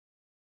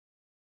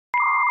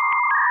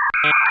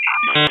No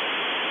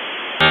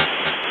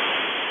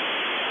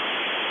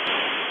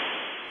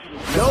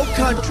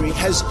country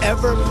has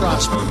ever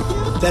prospered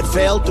that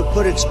failed to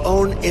put its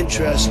own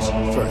interests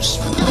first.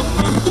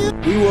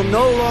 We will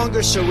no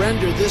longer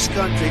surrender this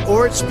country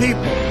or its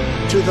people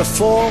to the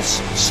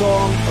false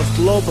song of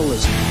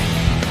globalism.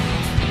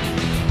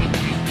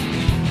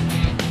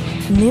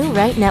 New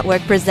Right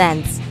Network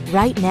presents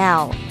Right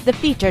Now, the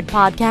featured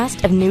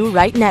podcast of New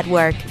Right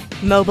Network.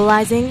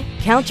 Mobilizing,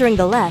 countering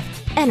the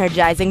left,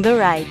 energizing the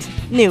right.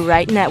 New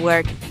Right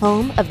Network,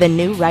 home of the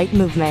New Right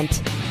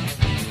movement.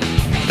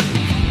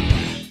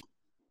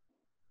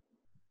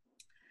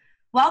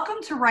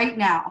 Welcome to Right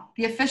Now,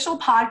 the official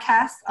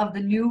podcast of the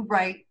New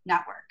Right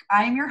Network.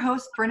 I am your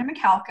host, Brenna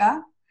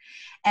McCalca,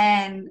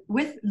 and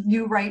with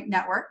New Right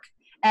Network.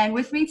 And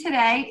with me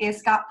today is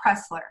Scott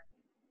Presler.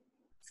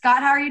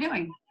 Scott, how are you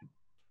doing?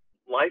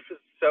 Life is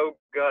so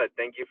good.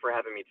 Thank you for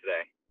having me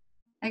today.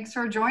 Thanks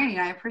for joining.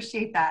 I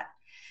appreciate that.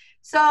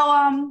 So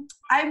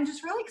I'm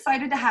just really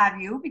excited to have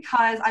you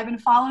because I've been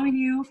following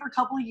you for a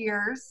couple of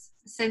years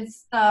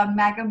since the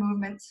MAGA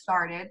movement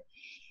started.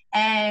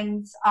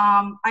 And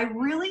I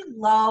really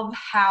love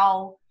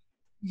how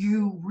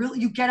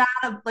you get out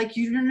of, like,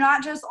 you're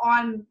not just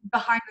on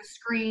behind the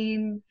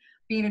screen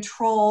being a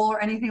troll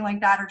or anything like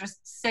that, or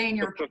just saying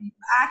your opinion.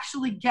 You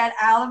actually get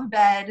out of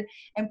bed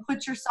and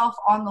put yourself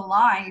on the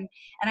line.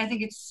 And I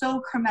think it's so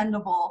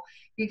commendable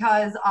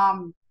because,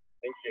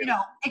 you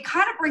know, it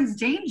kind of brings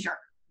danger,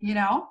 you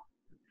know.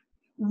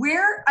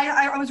 Where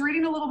I was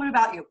reading a little bit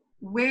about you.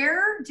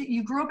 Where did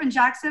you grew up in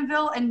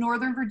Jacksonville and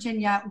Northern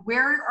Virginia?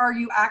 Where are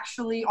you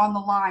actually on the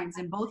lines?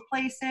 In both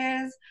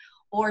places?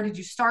 Or did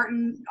you start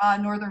in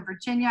Northern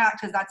Virginia?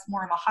 Because that's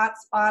more of a hot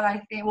spot,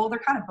 I think. Well, they're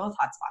kind of both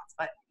hot spots,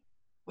 but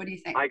what do you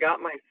think? I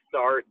got my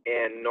start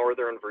in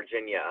Northern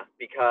Virginia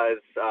because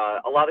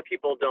a lot of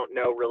people don't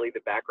know really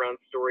the background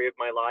story of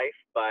my life,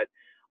 but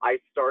I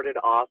started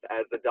off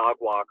as a dog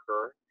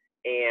walker,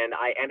 and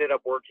I ended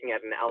up working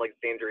at an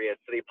Alexandria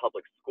City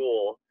Public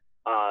School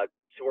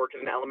to work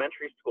in an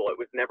elementary school. It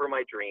was never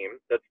my dream.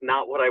 That's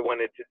not what I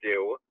wanted to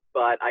do,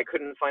 but I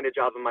couldn't find a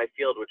job in my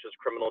field, which is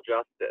criminal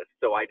justice.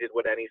 So I did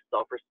what any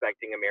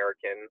self-respecting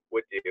American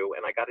would do,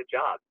 and I got a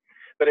job.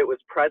 But it was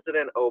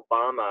President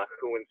Obama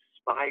who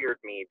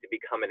inspired me to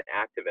become an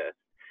activist.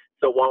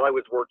 So while I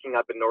was working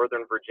up in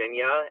Northern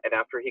Virginia, and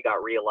after he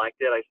got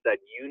reelected, I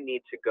said, you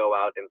need to go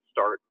out and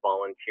start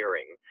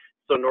volunteering.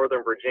 So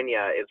Northern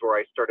Virginia is where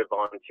I started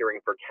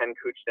volunteering for Ken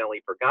Cuccinelli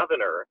for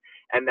governor.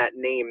 And that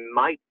name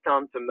might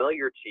sound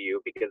familiar to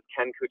you because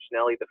Ken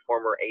Cuccinelli, the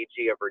former AG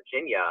of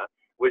Virginia,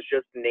 was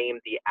just named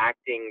the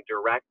acting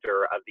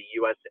director of the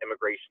U.S.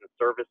 Immigration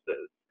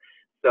Services.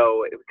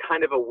 So it was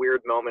kind of a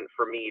weird moment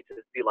for me to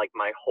see like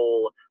my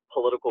whole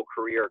political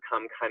career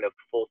come kind of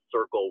full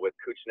circle with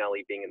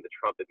Cuccinelli being in the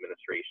Trump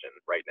administration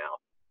right now.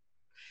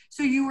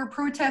 So you were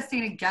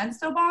protesting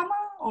against Obama,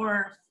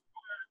 or?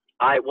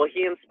 Well,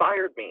 he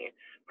inspired me.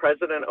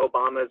 President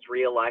Obama's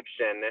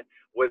reelection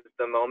was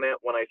the moment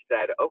when I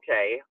said,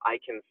 okay, I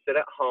can sit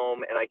at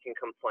home and I can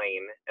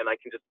complain and I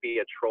can just be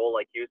a troll,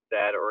 like you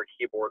said, or a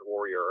keyboard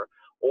warrior,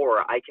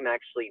 or I can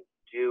actually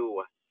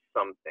do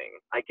something.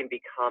 I can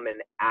become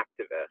an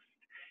activist.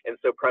 And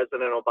so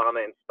President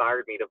Obama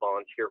inspired me to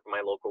volunteer for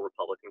my local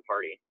Republican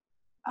Party.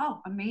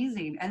 Oh,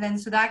 amazing. And then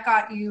so that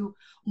got you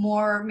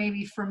more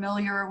maybe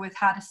familiar with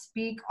how to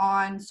speak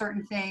on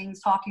certain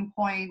things, talking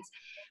points.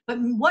 But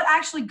what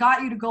actually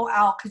got you to go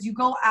out? Because you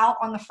go out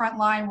on the front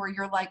line where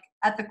you're like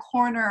at the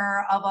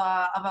corner of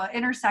a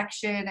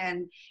intersection,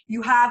 and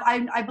you have,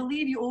 I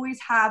believe you always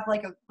have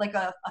like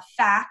a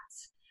fact,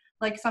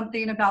 like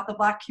something about the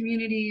Black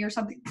community or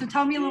something. So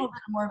tell me a little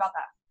bit more about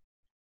that.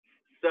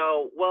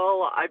 So,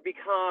 well, I've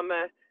become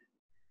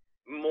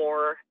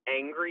more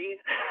angry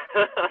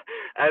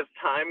as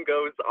time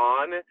goes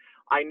on.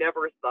 I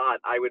never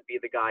thought I would be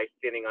the guy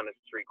standing on a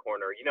street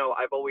corner. You know,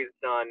 I've always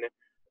done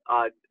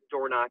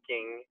door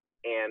knocking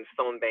and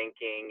phone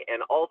banking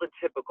and all the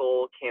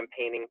typical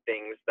campaigning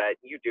things that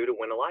you do to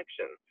win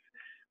elections.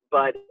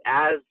 But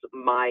as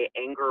my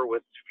anger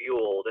was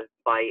fueled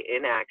by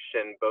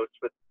inaction, both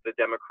with the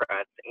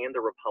Democrats and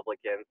the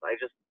Republicans, I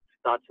just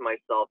thought to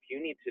myself,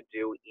 you need to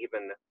do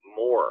even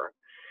more.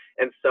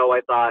 And so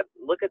I thought,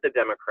 look at the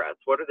Democrats.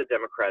 What are the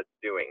Democrats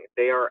doing?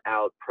 They are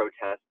out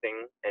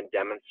protesting and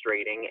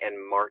demonstrating and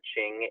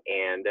marching,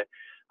 and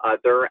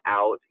they're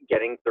out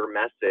getting their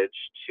message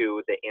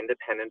to the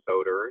independent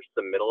voters,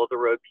 the middle of the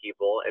road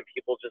people, and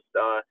people just,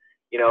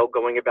 you know,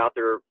 going about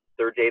their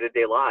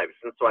day-to-day lives.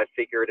 And so I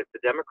figured if the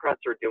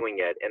Democrats are doing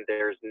it and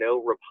there's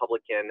no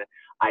Republican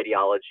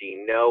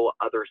ideology, no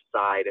other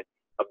side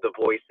of the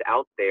voice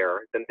out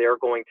there, then they're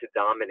going to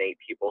dominate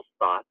people's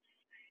thoughts.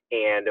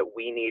 And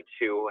we need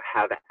to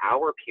have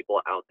our people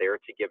out there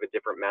to give a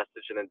different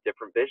message and a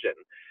different vision.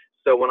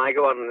 So when I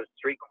go out on the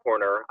street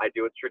corner, I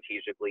do it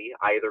strategically.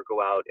 I either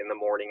go out in the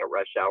morning at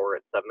rush hour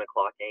at 7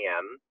 o'clock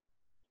a.m.,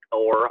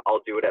 or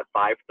I'll do it at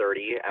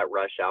 5:30 at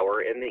rush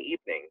hour in the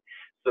evening.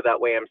 So that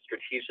way I'm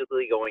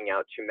strategically going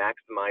out to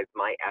maximize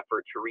my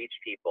effort to reach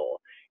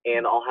people.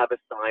 And I'll have a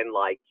sign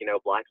like,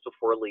 Blacks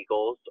before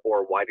illegals,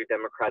 or why do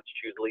Democrats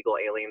choose illegal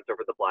aliens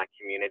over the Black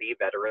community,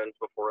 veterans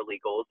before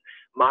illegals.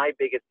 My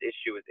biggest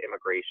issue is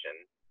immigration,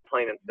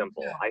 plain and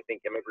simple. I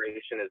think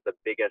immigration is the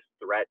biggest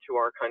threat to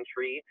our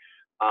country,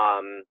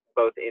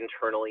 both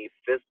internally,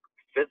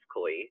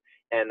 physically,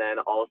 and then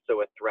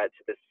also a threat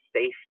to the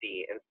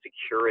safety and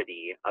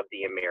security of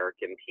the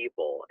American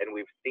people. And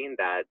we've seen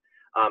that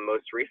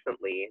most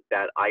recently,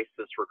 that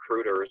ISIS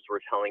recruiters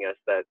were telling us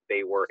that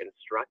they were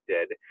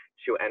instructed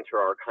to enter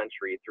our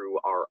country through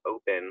our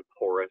open,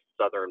 porous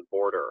southern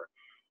border.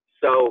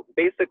 So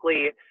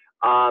basically,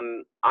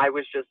 I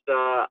was just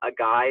a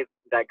guy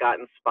that got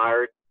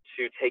inspired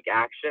to take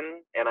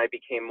action, and I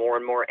became more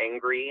and more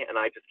angry, and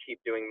I just keep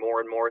doing more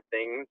and more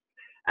things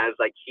as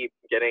I keep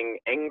getting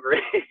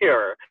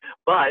angrier.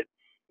 But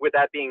with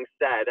that being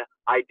said,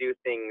 I do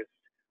things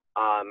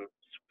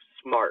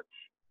smart.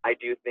 I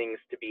do things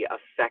to be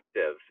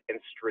effective and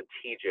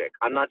strategic.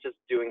 I'm not just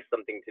doing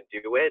something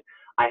to do it.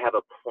 I have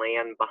a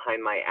plan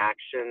behind my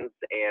actions,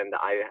 and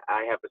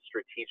I have a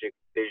strategic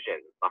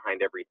vision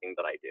behind everything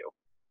that I do.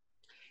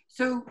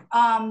 So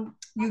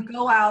you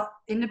go out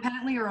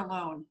independently or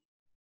alone?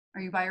 Are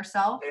you by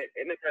yourself?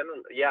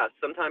 Independent, yeah.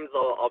 Sometimes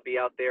I'll be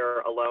out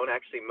there alone.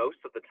 Actually, most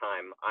of the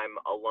time I'm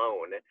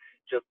alone.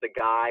 Just a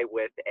guy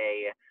with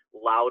a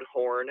loud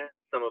horn.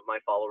 Some of my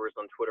followers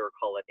on Twitter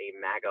call it a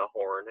MAGA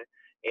horn.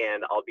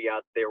 And I'll be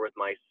out there with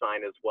my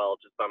sign as well,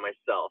 just by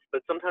myself.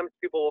 But sometimes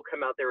people will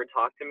come out there and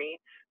talk to me.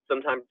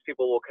 Sometimes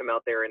people will come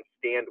out there and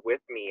stand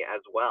with me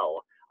as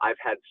well. I've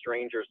had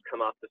strangers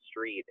come off the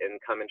street and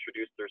come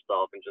introduce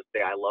themselves and just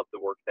say, I love the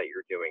work that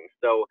you're doing.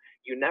 So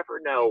you never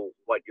know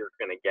what you're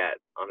going to get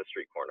on a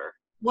street corner.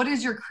 What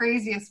is your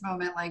craziest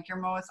moment, like your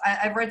most,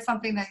 I've read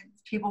something that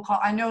people call,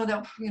 I know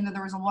that,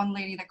 there was one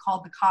lady that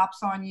called the cops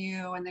on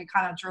you and they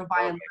kind of drove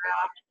by and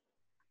laughed.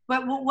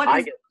 But what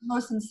is the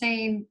most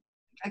insane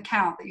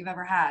account that you've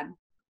ever had?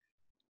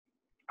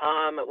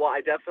 Well,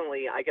 I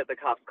get the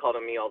cops called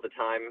on me all the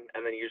time,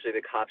 and then usually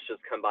the cops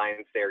just come by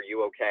and say, are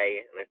you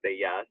okay? And I say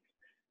yes.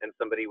 And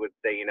somebody would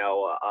say,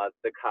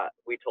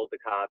 we told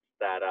the cops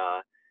that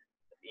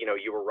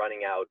you were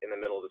running out in the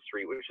middle of the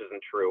street, which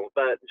isn't true.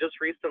 But just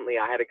recently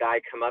I had a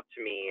guy come up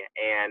to me,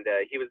 and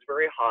he was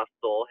very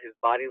hostile. His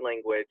body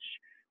language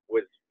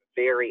was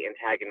very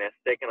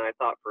antagonistic, and I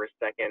thought for a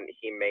second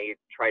he may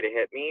try to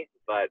hit me,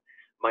 but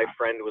my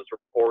friend was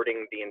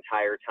recording the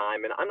entire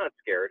time, and I'm not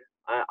scared.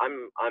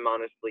 I'm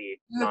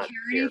honestly not scared.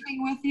 Do you carry anything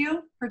with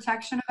you?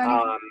 Protection of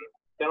anything?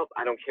 Nope,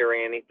 I don't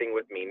carry anything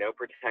with me. No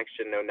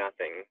protection, no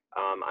nothing.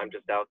 I'm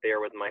just out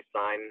there with my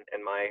sign and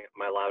my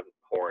loud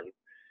horn.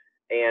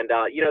 And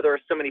there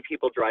are so many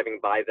people driving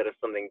by that if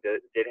something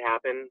did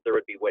happen, there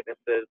would be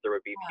witnesses. There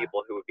would be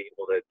people who would be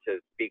able to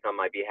speak on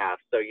my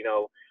behalf. So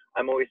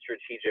I'm always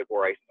strategic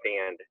where I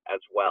stand as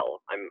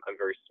well. I'm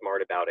very smart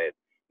about it.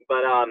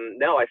 But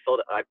no, I pulled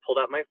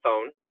out my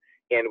phone,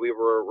 and we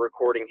were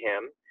recording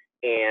him.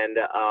 And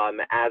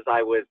as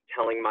I was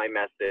telling my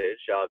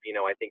message of,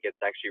 I think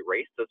it's actually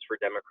racist for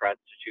Democrats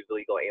to choose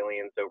illegal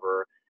aliens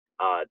over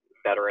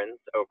veterans,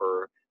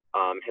 over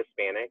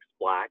Hispanics,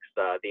 Blacks,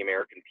 the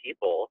American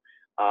people.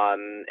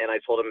 And I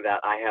told him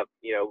that I have,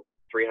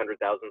 300,000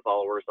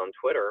 followers on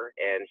Twitter,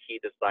 and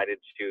he decided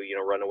to,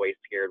 run away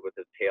scared with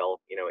his tail,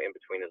 in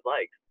between his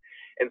legs.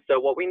 And so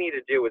what we need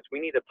to do is we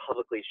need to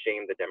publicly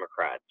shame the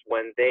Democrats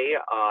when they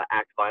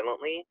act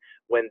violently,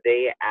 when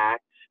they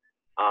act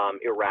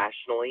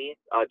irrationally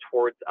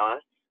towards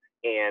us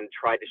and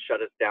try to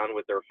shut us down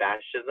with their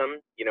fascism,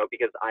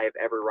 because I have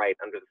every right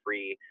under the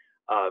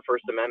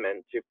First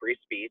Amendment to free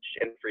speech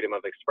and freedom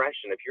of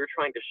expression. If you're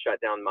trying to shut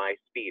down my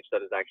speech,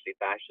 that is actually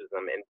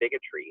fascism and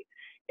bigotry.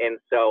 And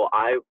so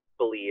I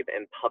believe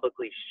in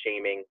publicly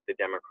shaming the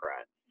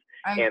Democrats.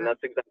 And that's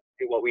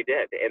exactly what we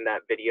did. And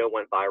that video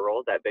went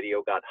viral. That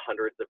video got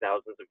hundreds of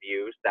thousands of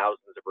views,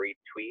 thousands of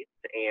retweets,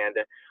 and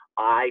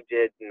I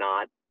did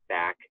not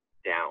back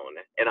down,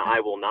 and I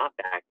will not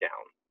back down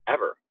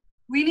ever.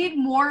 We need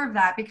more of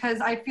that,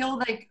 because I feel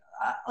like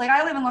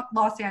I live in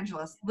Los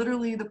Angeles,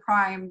 literally the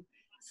prime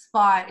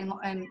spot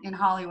in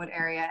Hollywood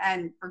area,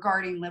 and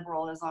regarding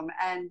liberalism,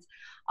 and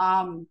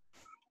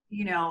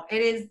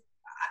it is.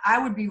 I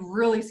would be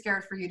really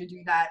scared for you to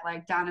do that,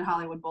 like down in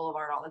Hollywood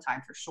Boulevard all the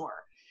time, for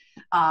sure.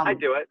 I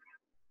do it.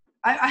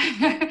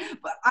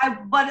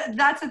 But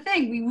that's the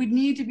thing. We would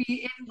need to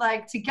be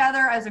in,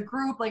 together as a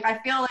group. I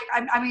feel like,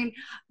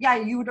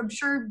 you would, I'm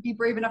sure, be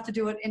brave enough to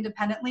do it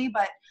independently,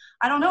 but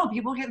I don't know.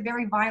 People get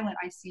very violent,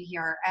 I see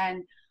here,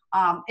 and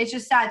it's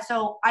just sad.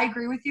 So I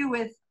agree with you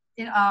with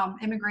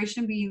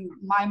immigration being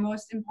my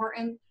most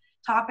important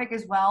topic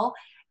as well.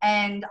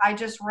 And I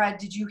just read,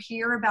 did you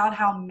hear about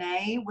how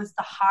May was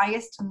the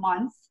highest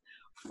month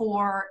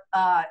for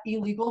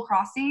illegal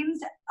crossings?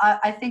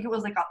 I think it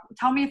was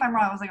tell me if I'm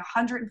wrong, it was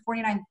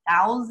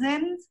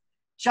 149,000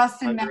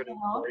 just in May.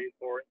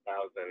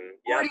 144,000.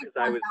 Yeah, because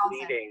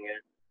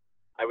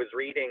I I was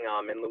reading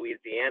in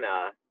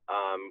Louisiana,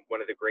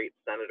 one of the great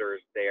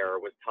senators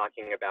there was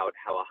talking about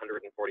how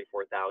 144,000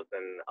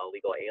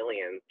 illegal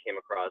aliens came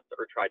across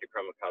or tried to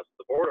come across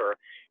the border,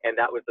 and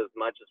that was as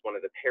much as one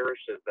of the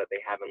parishes that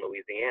they have in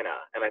Louisiana.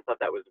 And I thought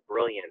that was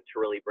brilliant to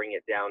really bring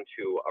it down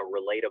to a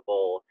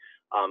relatable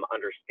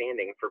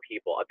understanding for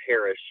people. A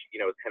parish,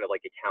 you know, is kind of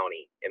like a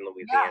county in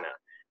Louisiana,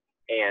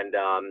 and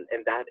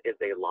that is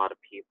a lot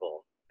of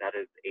people. That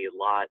is a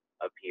lot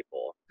of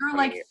people. You're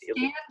like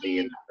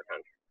standing.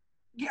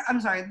 Yeah,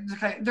 I'm sorry.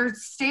 Okay. They're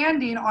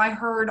standing, I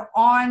heard,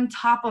 on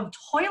top of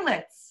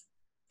toilets.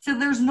 So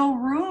there's no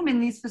room in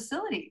these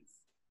facilities.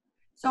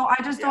 So I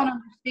just don't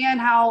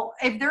understand how,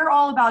 if they're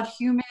all about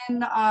human,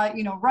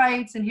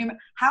 rights and human,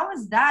 how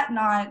is that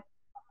not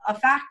a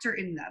factor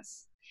in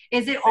this?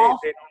 Is it all?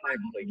 They don't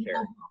actually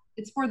care.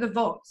 It's for the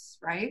votes,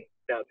 right?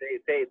 No,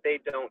 they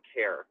don't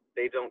care.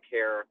 They don't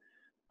care.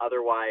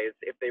 Otherwise,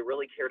 if they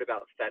really cared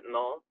about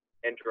fentanyl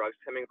and drugs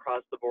coming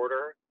across the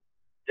border,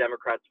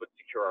 Democrats would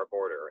secure our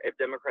border. If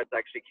Democrats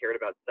actually cared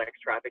about sex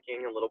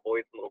trafficking and little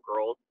boys and little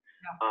girls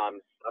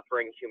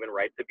suffering human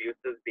rights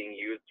abuses being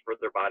used for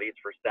their bodies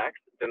for sex,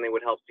 then they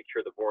would help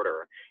secure the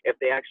border. If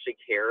they actually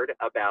cared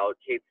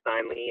about Kate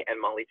Steinle and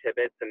Molly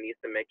Tibbetts and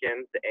Nisa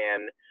Mickens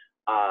and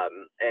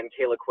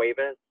Kayla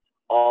Cuevas,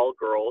 all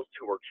girls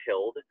who were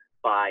killed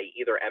by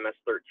either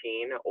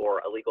MS-13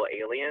 or illegal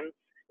aliens,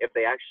 if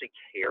they actually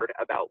cared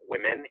about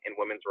women and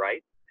women's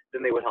rights,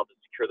 then they would help to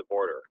secure the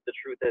border. The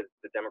truth is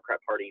the Democrat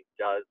Party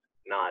does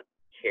not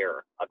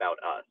care about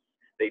us.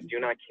 They do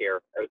not care,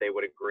 or they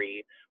would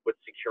agree with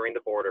securing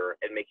the border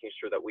and making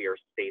sure that we are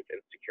safe and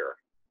secure.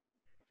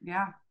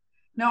 Yeah.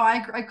 No,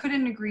 I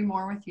couldn't agree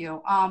more with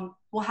you.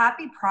 Well,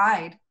 happy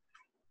Pride.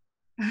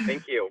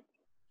 Thank you.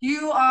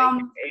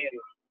 I'm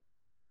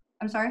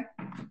sorry?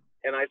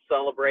 And I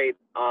celebrate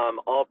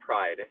all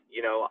pride.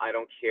 You know, I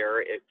don't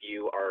care if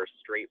you are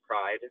straight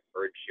pride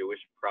or Jewish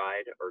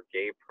pride or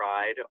gay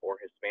pride or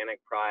Hispanic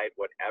pride,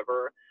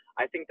 whatever.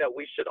 I think that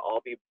we should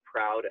all be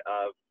proud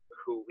of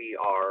who we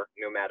are,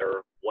 no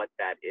matter what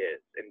that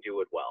is, and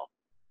do it well.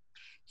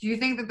 Do you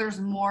think that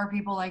there's more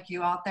people like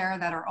you out there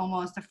that are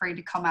almost afraid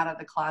to come out of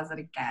the closet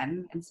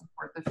again and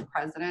support the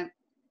president?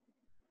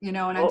 You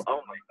know, oh my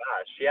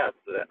gosh, yes.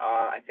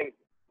 I think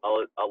a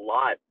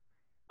lot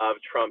of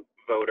Trump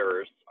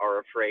voters are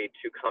afraid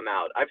to come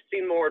out. I've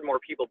seen more and more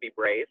people be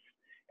brave,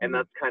 and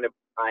that's kind of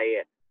what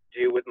I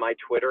do with my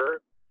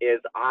Twitter, is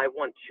I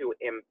want to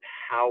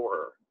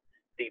empower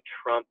the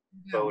Trump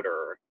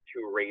voter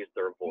to raise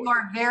their voice. You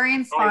are very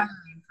inspiring,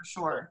 for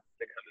sure.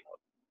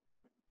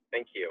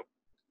 Thank you.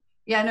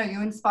 Yeah, no,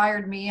 you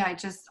inspired me.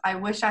 I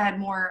wish I had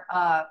more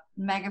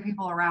mega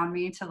people around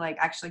me to like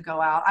actually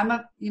go out. I'm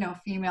a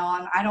female,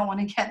 and I don't want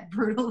to get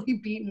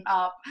brutally beaten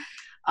up.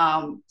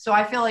 So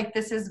I feel like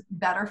this is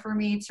better for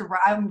me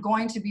I'm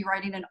going to be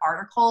writing an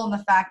article on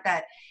the fact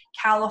that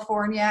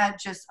California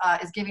just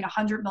is giving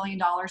 $100 million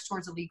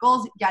towards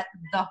illegals, yet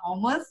the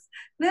homelessness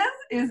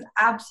is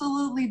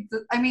absolutely,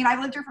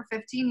 I lived here for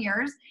 15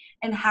 years,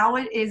 and how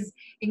it is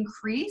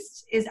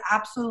increased is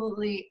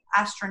absolutely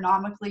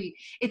astronomically.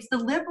 It's the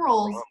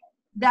liberals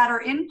that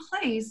are in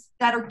place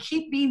that are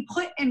keep being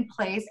put in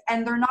place,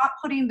 and they're not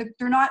putting the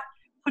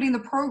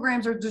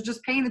programs, or they're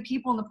just paying the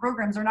people in the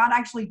programs. They're not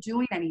actually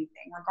doing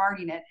anything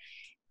regarding it,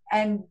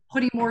 and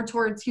putting more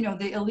towards, the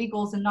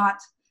illegals and not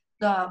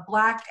the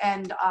Black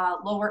and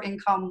lower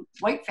income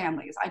white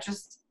families.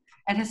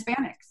 And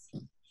Hispanics.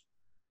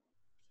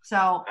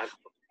 So.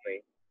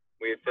 Absolutely.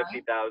 We have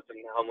 50,000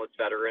 homeless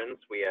veterans.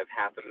 We have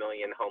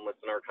 500,000 homeless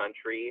in our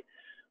country.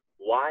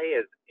 Why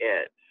is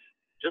it,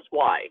 just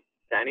why,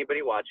 to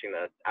anybody watching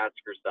this, ask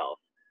yourself,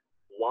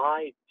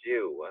 why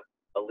do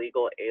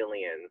illegal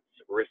aliens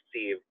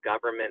receive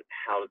government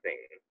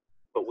housing,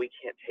 but we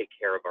can't take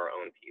care of our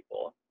own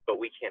people,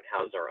 but we can't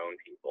house our own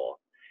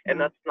people?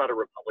 And that's not a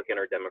Republican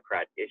or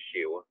Democrat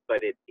issue,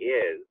 but it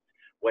is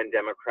when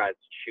Democrats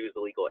choose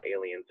illegal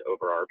aliens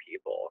over our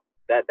people.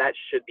 That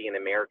should be an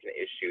American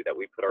issue, that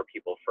we put our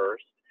people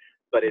first,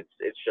 but it's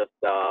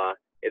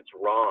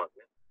wrong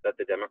that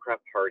the Democrat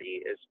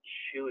Party is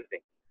choosing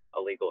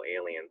illegal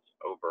aliens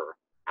over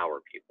our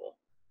people.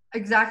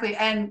 Exactly.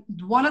 And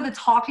one of the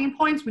talking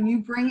points when you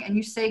bring and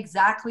you say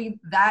exactly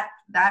that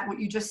what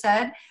you just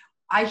said,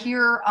 I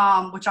hear,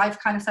 which I've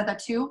kind of said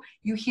that too,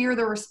 you hear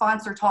the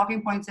response or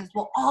talking points is,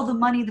 well, all the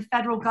money the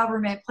federal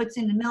government puts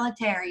in the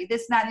military,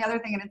 this, and that, and the other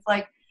thing. And it's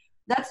like,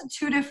 that's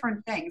two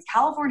different things.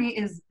 California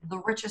is the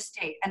richest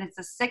state, and it's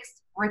the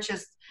sixth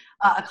richest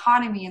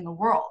economy in the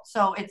world.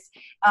 So it's,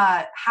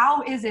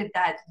 how is it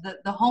that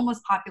the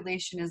homeless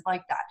population is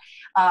like that?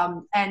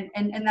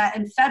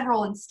 And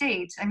federal and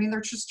state,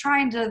 they're just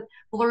trying to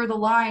blur the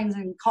lines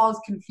and cause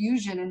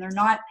confusion, and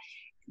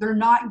they're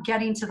not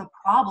getting to the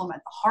problem at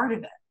the heart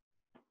of it.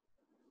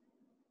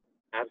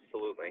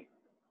 Absolutely.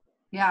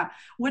 Yeah.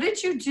 What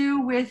did you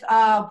do with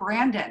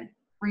Brandon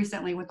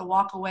recently with the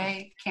Walk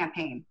Away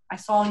campaign? I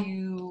saw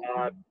you.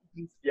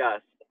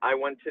 Yes, I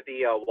went to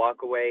the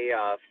Walk Away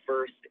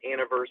first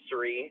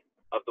anniversary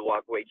of the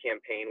Walk Away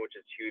campaign, which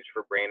is huge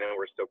for Brandon.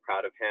 We're so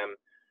proud of him.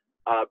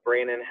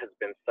 Brandon has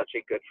been such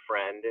a good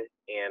friend,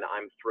 and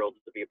I'm thrilled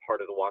to be a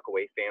part of the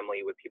Walkaway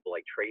family with people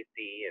like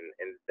Tracy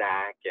and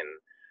Zach.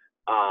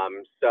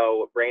 And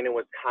so Brandon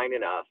was kind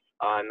enough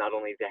not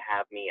only to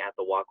have me at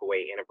the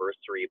Walkaway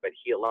anniversary, but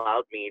he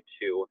allowed me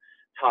to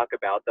talk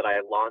about that I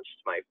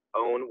launched my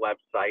own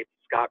website,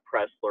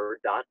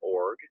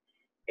 scottpressler.org.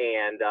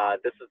 And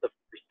this is the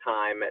first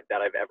time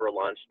that I've ever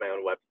launched my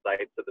own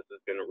website, so this has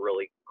been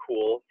really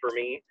cool for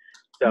me.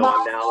 So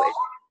I'm now,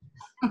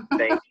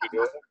 thank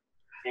you.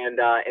 And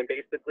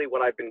basically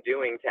what I've been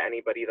doing, to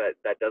anybody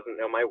that doesn't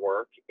know my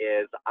work,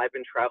 is I've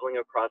been traveling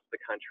across the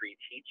country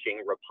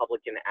teaching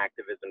Republican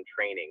activism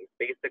trainings,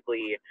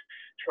 basically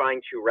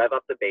trying to rev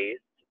up the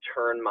base,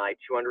 turn my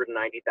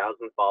 290,000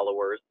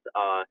 followers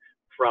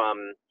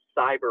from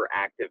cyber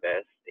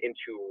activists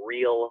into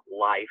real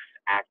life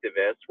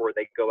activists, where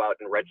they go out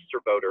and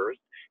register voters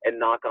and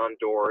knock on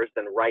doors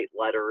and write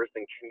letters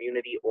and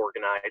community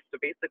organize. So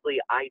basically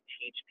I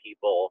teach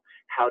people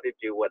how to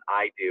do what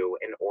I do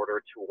in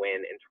order to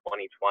win in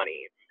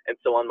 2020. And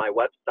so on my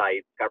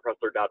website,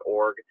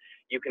 scottpressler.org,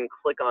 you can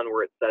click on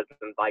where it says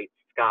invite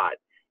Scott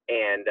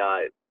and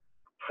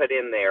put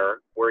in there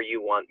where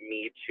you want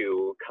me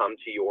to come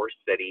to your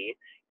city.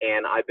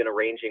 And I've been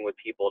arranging with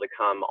people to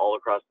come all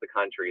across the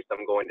country. So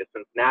I'm going to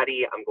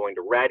Cincinnati, I'm going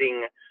to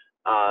Reading,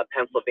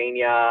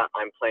 Pennsylvania,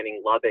 I'm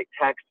planning Lubbock,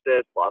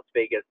 Texas, Las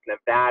Vegas,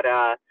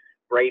 Nevada,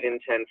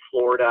 Bradenton,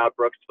 Florida,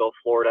 Brooksville,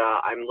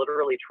 Florida. I'm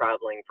literally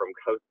traveling from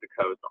coast to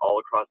coast all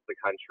across the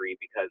country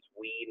because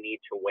we need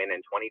to win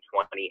in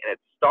 2020. And it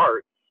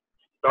starts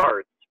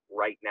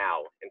right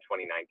now in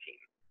 2019.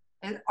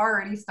 It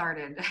already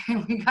started.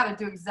 We got to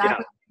do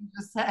exactly what you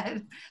just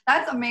said.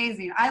 That's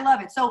amazing. I love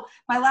it. So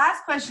my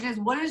last question is,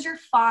 what is your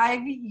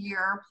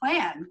 5-year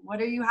plan? What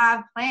do you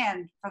have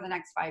planned for the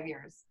next 5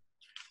 years?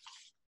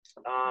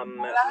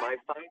 My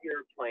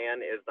 5-year plan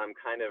is I'm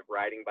kind of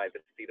riding by the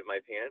seat of my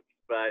pants.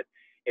 But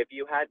if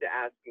you had to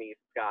ask me,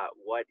 Scott,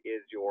 what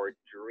is your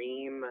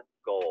dream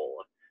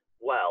goal?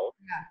 Well,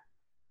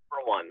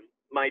 for one,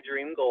 my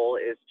dream goal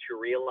is to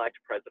re-elect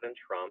President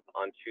Trump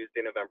on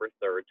Tuesday, November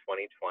 3rd,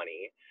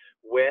 2020,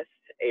 with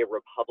a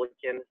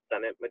Republican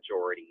Senate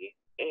majority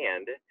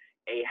and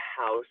a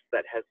House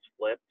that has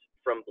flipped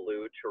from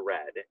blue to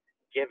red,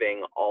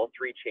 giving all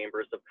 3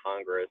 chambers of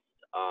Congress,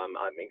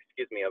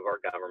 of our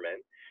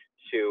government,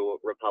 to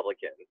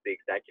Republicans, the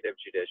executive,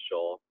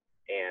 judicial,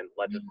 and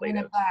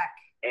legislative.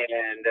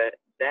 And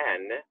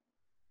then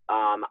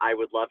I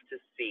would love to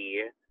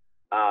see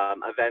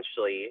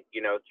eventually,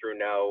 through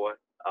no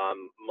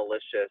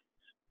malicious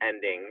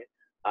ending,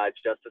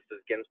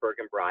 Justices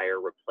Ginsburg and Breyer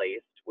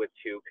replaced with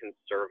 2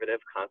 conservative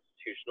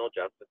constitutional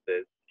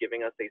justices,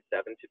 giving us a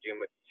 7-2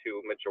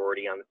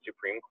 majority on the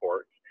Supreme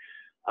Court,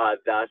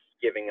 thus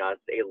giving us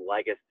a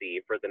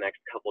legacy for the next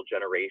couple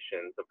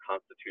generations of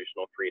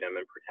constitutional freedom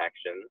and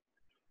protections.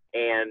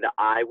 And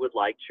I would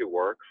like to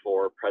work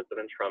for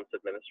President Trump's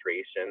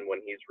administration when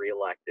he's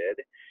reelected,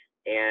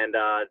 and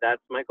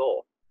that's my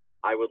goal.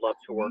 I would love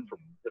to work for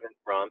President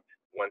Trump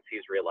once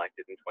he's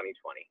reelected in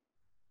 2020.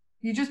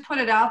 You just put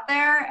it out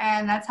there,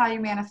 and that's how you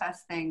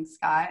manifest things,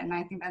 Scott. And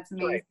I think that's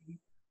amazing,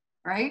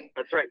 right?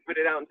 That's right. Put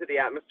it out into the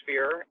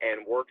atmosphere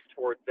and work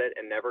towards it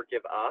and never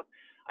give up.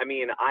 I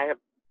mean, I have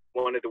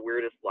one of the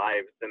weirdest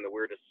lives and the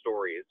weirdest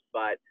stories,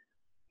 but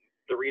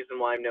the reason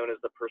why I'm known as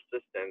the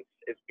Persistence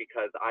is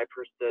because I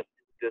persist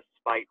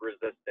despite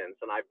resistance,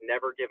 and I've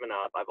never given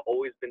up. I've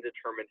always been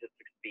determined to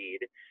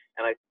succeed,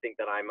 and I think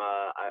that I'm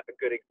a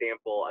good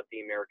example of the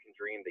American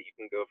dream, that you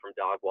can go from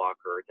dog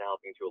walker to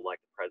helping to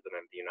elect the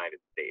President of the United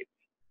States.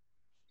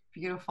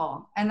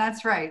 Beautiful. And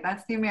that's right.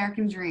 That's the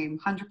American dream,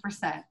 100%.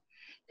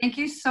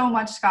 Thank you so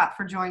much, Scott,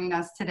 for joining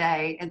us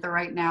today at the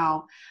Right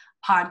Now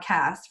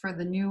podcast for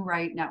the New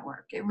Right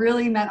Network. It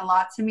really meant a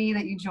lot to me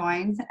that you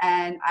joined,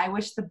 and I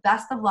wish the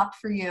best of luck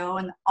for you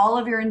and all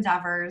of your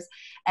endeavors,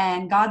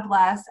 and God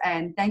bless,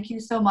 and thank you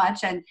so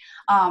much. And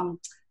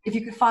if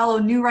you could follow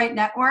New Right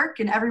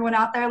Network, and everyone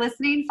out there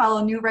listening,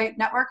 follow New Right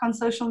Network on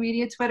social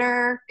media,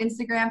 Twitter,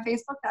 Instagram,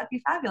 Facebook, that'd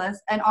be fabulous.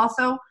 And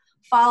also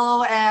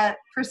follow at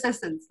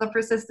Persistence, the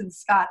Persistence,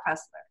 Scott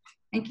Pressler.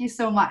 Thank you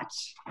so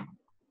much.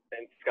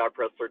 And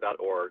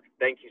scottpressler.org.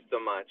 Thank you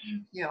so much.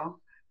 Thank you.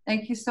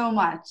 Thank you so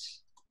much.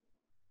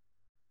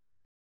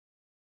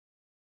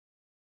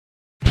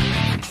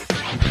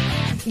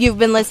 You've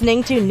been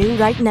listening to New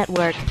Right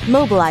Network,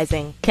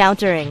 mobilizing,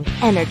 countering,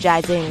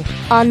 energizing.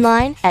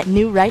 Online at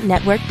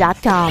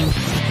newrightnetwork.com.